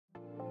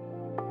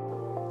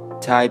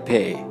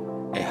Taipei,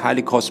 a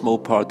highly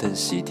cosmopolitan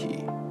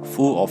city,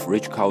 full of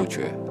rich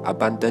culture,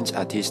 abundant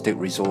artistic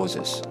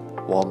resources,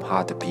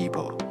 warm-hearted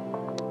people.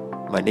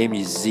 My name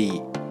is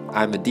Z.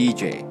 I'm a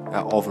DJ.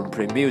 I often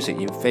play music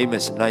in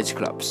famous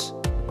nightclubs.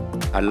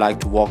 I like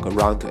to walk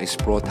around to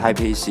explore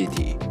Taipei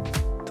City,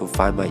 to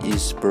find my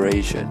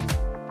inspiration,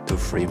 to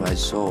free my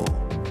soul.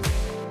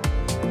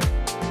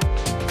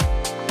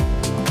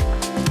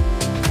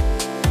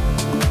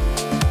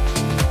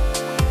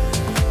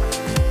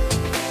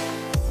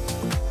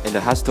 In the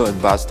hustle and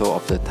bustle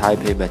of the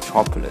Taipei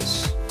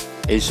metropolis,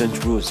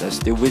 ancient roots are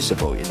still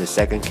visible in the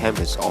second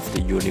campus of the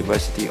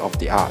University of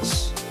the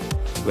Arts,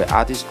 where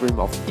artists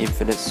dream of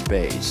infinite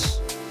space.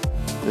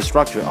 The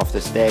structure of the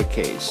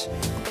staircase,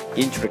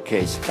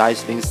 intricate,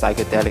 dazzling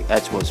psychedelic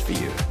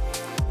atmosphere,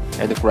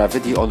 and the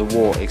graffiti on the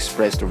wall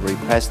express the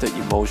repressed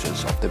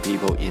emotions of the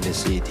people in the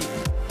city.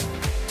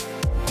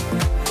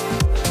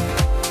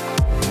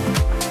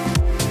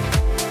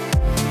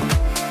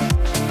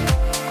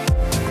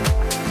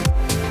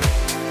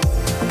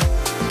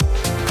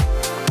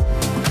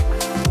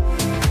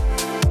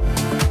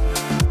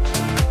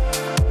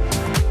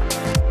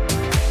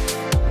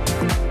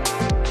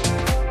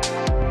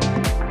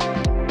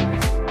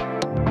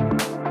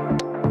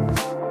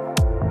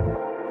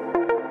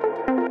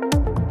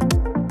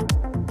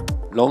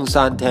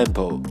 Longshan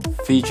Temple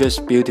features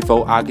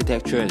beautiful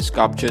architecture and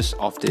sculptures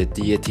of the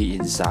deity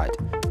inside.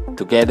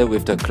 Together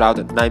with the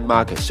crowded night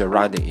market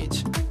surrounding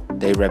it,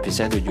 they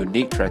represent the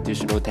unique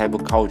traditional temple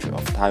culture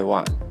of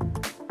Taiwan.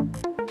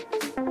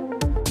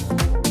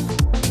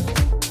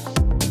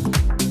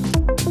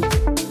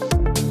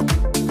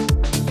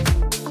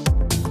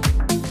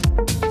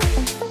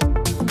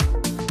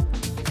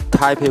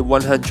 Taipei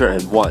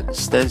 101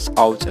 stands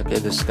out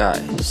against the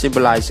sky,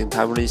 symbolizing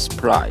Taiwanese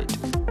pride.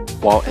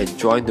 While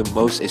enjoying the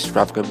most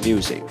extravagant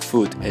music,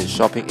 food, and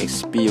shopping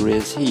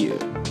experience here,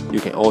 you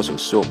can also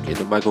soak in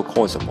the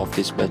microcosm of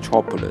this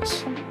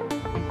metropolis.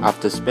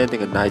 After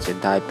spending a night in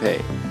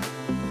Taipei,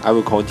 I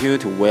will continue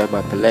to wear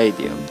my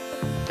palladium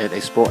and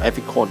explore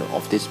every corner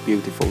of this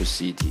beautiful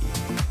city.